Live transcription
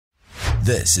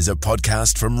This is a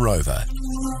podcast from Rover.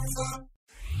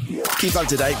 Keep up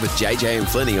to date with JJ and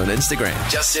Flinny on Instagram.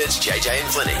 Just search JJ and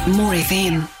Flinny. More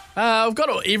FM. I've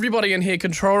got everybody in here,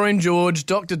 Control Room George,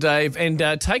 Dr. Dave, and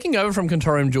taking over from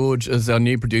Control Room George is our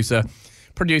new producer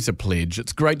Pledge.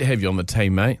 It's great to have you on the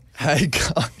team, mate. Hey,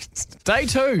 guys. Day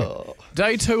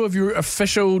two of your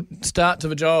official start to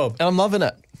the job. I'm loving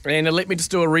it. And let me just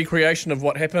do a recreation of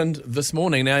what happened this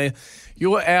morning. Now,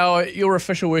 your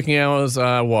official working hours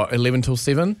are what, 11 till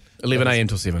 7? 11 a.m.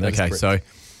 till 7. Okay, so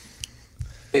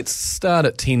let's start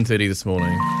at 10:30 this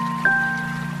morning.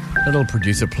 Little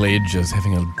producer Pledge is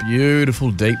having a beautiful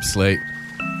deep sleep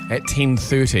at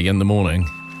 10:30 in the morning.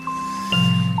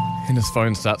 And his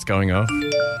phone starts going off.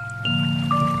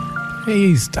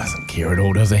 He doesn't care at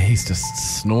all, does he? He's just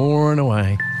snoring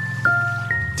away.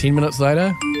 10 minutes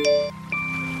later,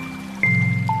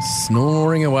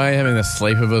 snoring away, having the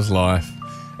sleep of his life.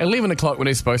 11 o'clock when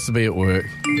he's supposed to be at work.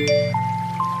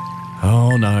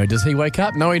 Oh no, does he wake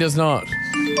up? No, he does not.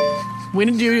 When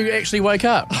did you actually wake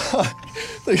up? I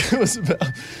think it was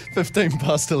about 15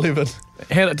 past 11.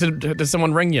 Did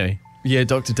someone ring you? Yeah,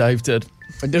 Dr. Dave did.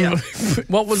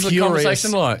 What was the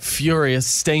conversation like? Furious,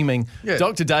 steaming. Yeah.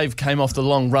 Dr. Dave came off the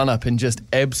long run-up and just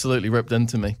absolutely ripped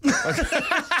into me.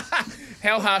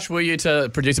 How harsh were you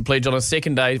to producer Pledge on a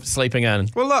second day sleeping in?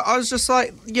 Well, look, I was just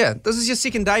like, this is your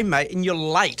second day, mate, and you're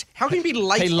late. How can you be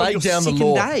late on your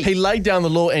second day? He laid down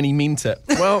the law and he meant it.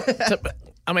 Well,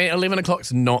 11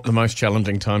 o'clock's not the most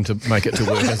challenging time to make it to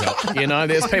work, is it? You know,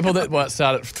 there's people that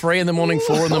start at 3 in the morning,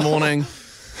 4 in the morning.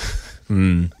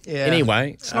 Yeah.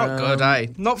 Anyway. It's not good,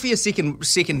 eh? Not for your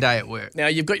second day at work. Now,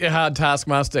 you've got your hard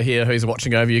taskmaster here who's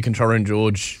watching over you, Control Room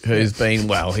George, who's been,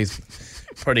 he's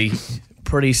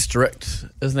pretty strict,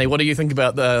 isn't he? What do you think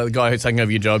about the guy who's taking over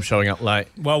your job showing up late?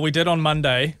 Well, we did on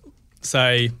Monday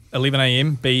say 11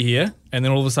 a.m, be here, and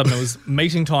then all of a sudden it was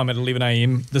meeting time at 11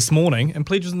 a.m. this morning, and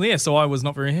Pledge wasn't there, so I was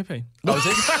not very happy.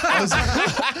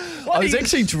 I was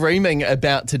actually dreaming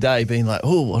about today, being like,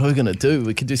 what are we going to do?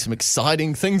 We could do some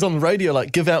exciting things on the radio,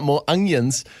 like give out more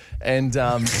onions. And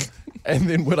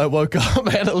then when I woke up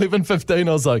at 11:15,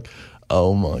 I was like,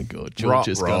 oh my God, George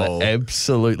is going to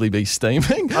absolutely be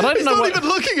steaming. He's not even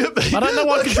looking at me. I don't know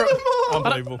what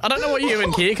Unbelievable. I don't know what you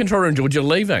even care, Control Room George. You're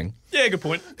leaving. Yeah, good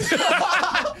point.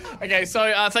 Okay,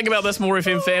 so think about this, More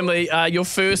FM family. Your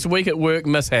first week at work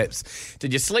mishaps.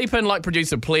 Did you sleep in like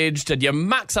producer Pledge? Did you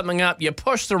muck something up? You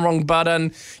pushed the wrong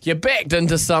button? You backed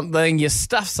into something? You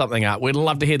stuffed something up? We'd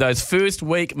love to hear those first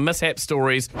week mishap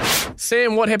stories.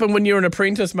 Sam, what happened when you were an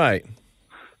apprentice, mate?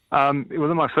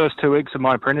 Within my first 2 weeks of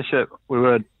my apprenticeship, we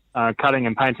were cutting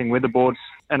and painting weatherboards,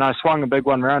 and I swung a big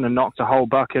one round and knocked a whole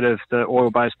bucket of the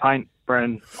oil-based paint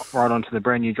right onto the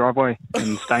brand new driveway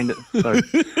and stained it. So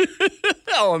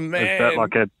oh man! It was about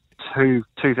like a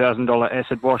 $2,000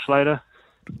 acid wash later.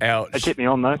 Ouch! They kept me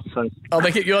on though. So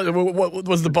they kept you on. What,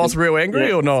 was the boss real angry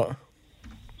or not?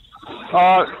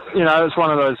 It's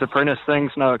one of those apprentice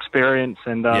things, no experience,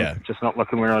 and just not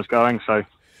looking where I was going. So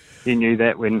he knew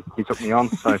that when he took me on.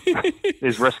 So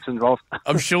there's risks involved.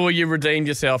 I'm sure you redeemed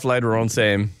yourself later on,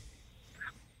 Sam.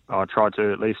 I tried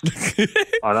to at least.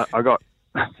 I got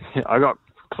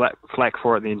flack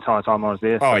for it the entire time I was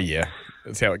there. So. Oh, yeah.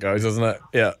 That's how it goes, isn't it?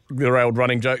 Yeah. The old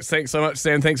running jokes. Thanks so much,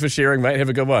 Sam. Thanks for sharing, mate. Have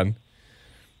a good one.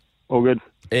 All good.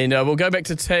 And we'll go back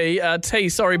to T. T,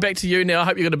 sorry, back to you now. I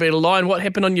hope you're going to be in line. What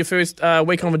happened on your first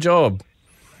week on the job?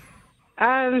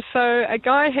 So a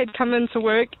guy had come into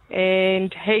work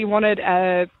and he wanted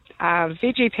a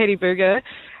veggie patty burger,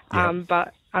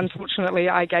 but unfortunately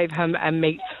I gave him a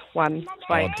meat one.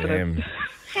 Oh, damn.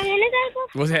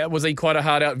 Was he quite a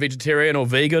hard-out vegetarian or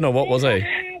vegan, or what was he?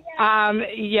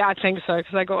 Yeah, I think so,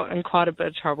 because I got in quite a bit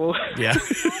of trouble. Yeah.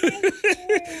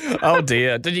 Oh,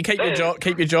 dear. Did you keep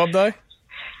your job, though?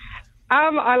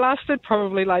 I lasted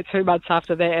probably like 2 months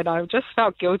after that, and I just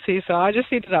felt guilty, so I just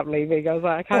ended up leaving. I was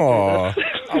like, I can't do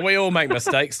this. We all make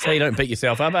mistakes, T. Don't beat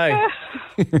yourself up, eh?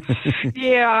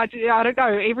 Yeah, I don't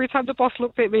know. Every time the boss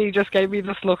looked at me, he just gave me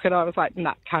this look, and I was like,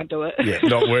 nah, can't do it. Yeah,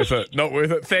 not worth it. Not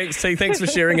worth it. Thanks, T. Thanks for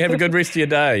sharing. Have a good rest of your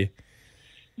day.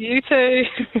 You too.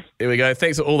 There we go.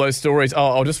 Thanks for all those stories. Oh,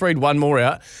 I'll just read one more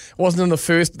out. Wasn't in the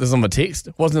first, this is on the text,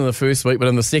 wasn't in the first week, but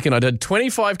in the second I did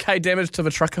 25k damage to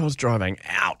the truck I was driving.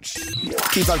 Ouch.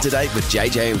 Keep up to date with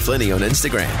JJ and Flinny on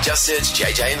Instagram. Just search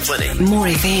JJ and Flinny. More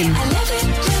FM.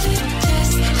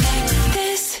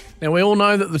 Now, we all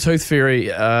know that the Tooth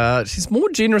Fairy, she's more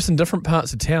generous in different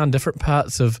parts of town, different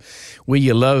parts of where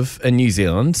you live in New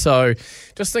Zealand. So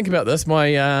just think about this.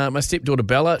 My stepdaughter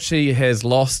Bella, she has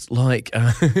lost I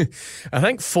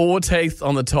think 4 teeth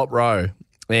on the top row.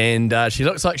 And she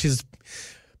looks like she's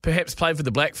perhaps played for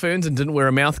the Black Ferns and didn't wear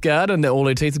a mouth guard and all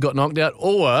her teeth have got knocked out,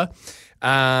 or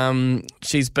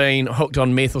she's been hooked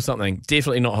on meth or something.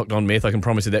 Definitely not hooked on meth, I can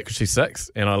promise you that, because she's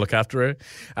 6 and I look after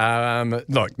her.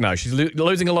 Look, no, she's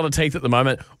losing a lot of teeth at the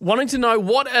moment. Wanting to know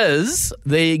what is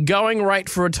the going rate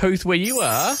for a tooth where you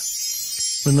are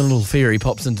when the little fairy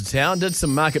pops into town. Did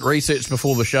some market research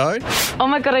before the show. Oh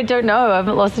my God, I don't know. I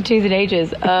haven't lost a tooth in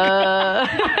ages.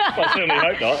 I certainly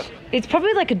hope not. It's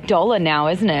probably like $1 now,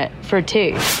 isn't it, for a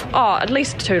tooth? Oh, at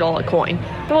least $2 coin.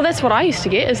 Well, that's what I used to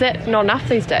get. Is that not enough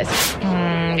these days?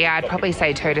 Yeah, I'd probably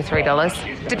say $2 to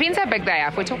 $3. Depends how big they are.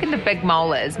 If we're talking the big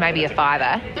molars, maybe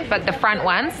 $5. But the front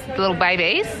ones, the little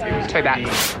babies,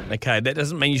 $2. Okay, that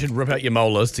doesn't mean you should rip out your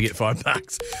molars to get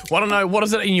 $5. Want to know, what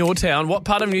is it in your town? What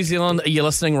part of New Zealand are you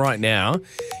listening right now?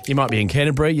 You might be in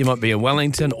Canterbury, you might be in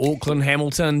Wellington, Auckland,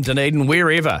 Hamilton, Dunedin,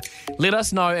 wherever. Let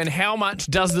us know, and how much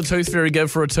does the Tooth Fairy give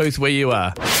for a tooth where you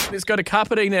are? Let's go to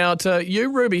Kapiti now, to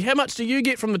you, Ruby. How much do you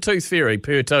get from the Tooth Fairy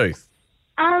per tooth?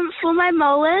 For my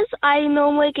molars, I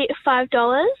normally get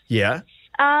 $5. Yeah.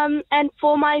 And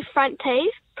for my front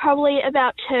teeth, probably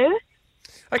about $2.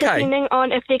 Okay. Depending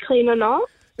on if they're clean or not.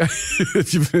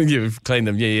 You've cleaned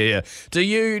them, yeah. Do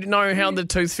you know how the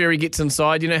Tooth Fairy gets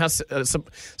inside? You know how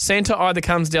Santa either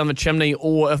comes down the chimney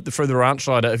or through the ranch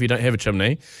ladder if you don't have a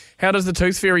chimney. How does the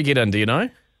Tooth Fairy get in, do you know?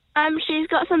 She's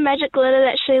got some magic glitter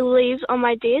that she leaves on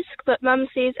my desk, but Mum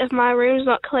says if my room's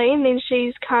not clean, then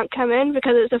she can't come in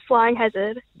because it's a flying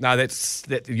hazard. No,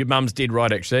 your mum's dead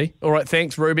right, actually. All right,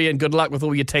 thanks, Ruby, and good luck with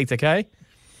all your teeth, okay?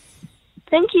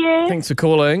 Thank you. Thanks for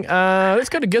calling. Let's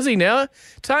go to Gizzy now.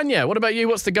 Tanya, what about you?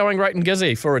 What's the going rate in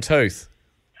Gizzy for a tooth?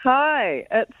 Hi,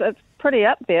 it's pretty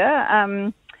up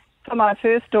there. For my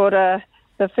first daughter,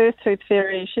 the first Tooth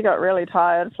Fairy, she got really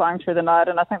tired flying through the night,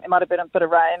 and I think there might have been a bit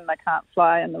of rain. They can't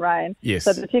fly in the rain. Yes.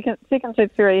 So the second Tooth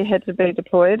Fairy had to be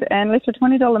deployed and left a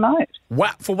 $20 note.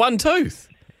 What, for one tooth?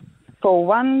 For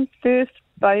one first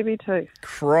baby tooth.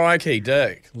 Crikey,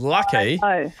 Dick. Lucky.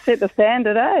 Oh, set the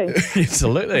standard, eh?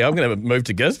 Absolutely. I'm going to move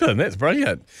to Gisborne. That's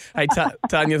brilliant. Hey,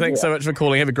 Tanya, thanks so much for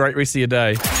calling. Have a great rest of your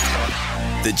day.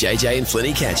 The JJ and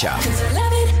Flinny catch up.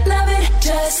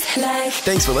 Just like.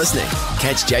 Thanks for listening.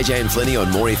 Catch JJ and Flinny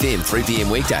on More FM 3 p.m.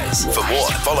 weekdays. For more,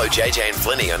 follow JJ and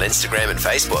Flinny on Instagram and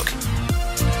Facebook.